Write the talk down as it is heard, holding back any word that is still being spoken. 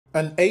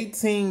An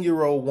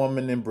 18-year-old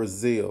woman in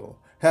Brazil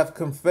have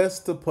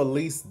confessed to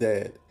police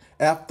that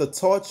after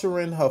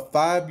torturing her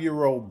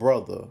 5-year-old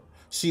brother,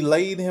 she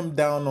laid him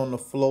down on the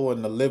floor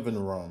in the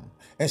living room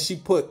and she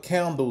put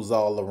candles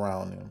all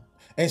around him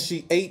and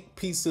she ate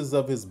pieces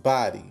of his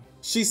body.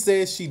 She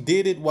says she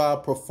did it while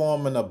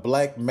performing a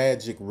black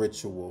magic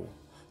ritual.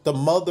 The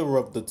mother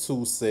of the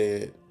two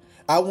said,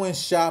 "I went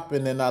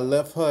shopping and I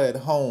left her at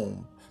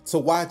home to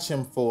watch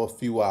him for a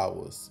few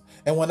hours.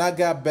 And when I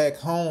got back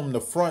home,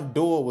 the front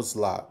door was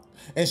locked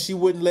and she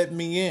wouldn't let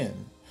me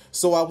in.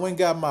 So I went and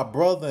got my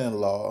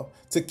brother-in-law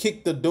to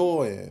kick the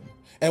door in.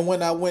 And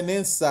when I went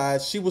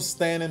inside, she was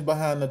standing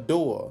behind the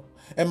door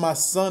and my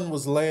son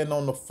was laying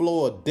on the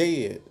floor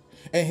dead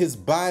and his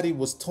body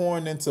was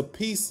torn into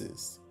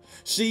pieces.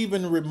 She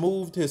even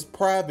removed his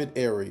private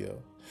area.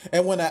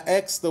 And when I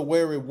asked her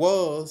where it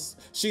was,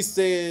 she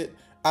said,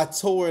 I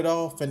tore it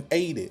off and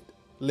ate it."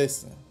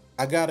 Listen,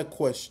 I got a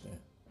question.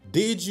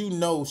 Did you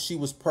know she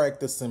was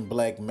practicing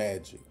black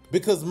magic?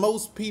 Because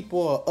most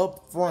people are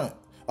upfront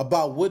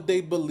about what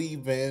they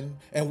believe in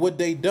and what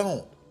they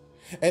don't.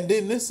 And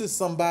then this is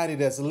somebody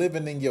that's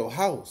living in your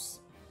house.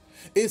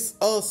 It's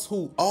us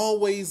who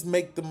always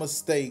make the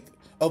mistake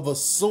of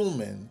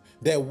assuming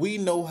that we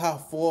know how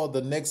far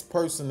the next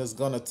person is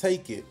going to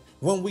take it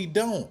when we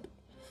don't.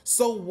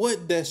 So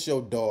what, that's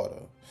your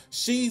daughter?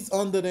 She's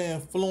under the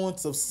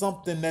influence of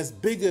something that's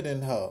bigger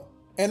than her.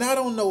 And I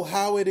don't know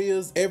how it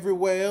is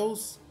everywhere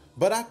else,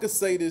 but I could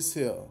say this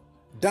here.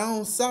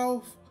 Down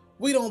south,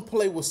 we don't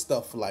play with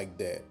stuff like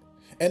that.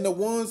 And the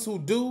ones who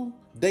do,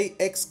 they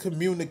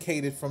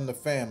excommunicated from the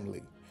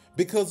family.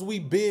 Because we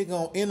big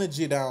on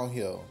energy down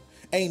here.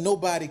 Ain't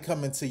nobody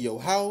coming to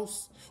your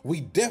house.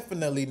 We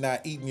definitely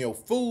not eating your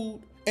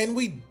food. And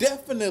we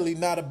definitely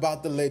not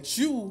about to let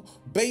you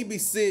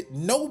babysit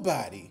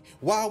nobody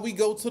while we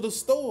go to the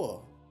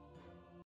store.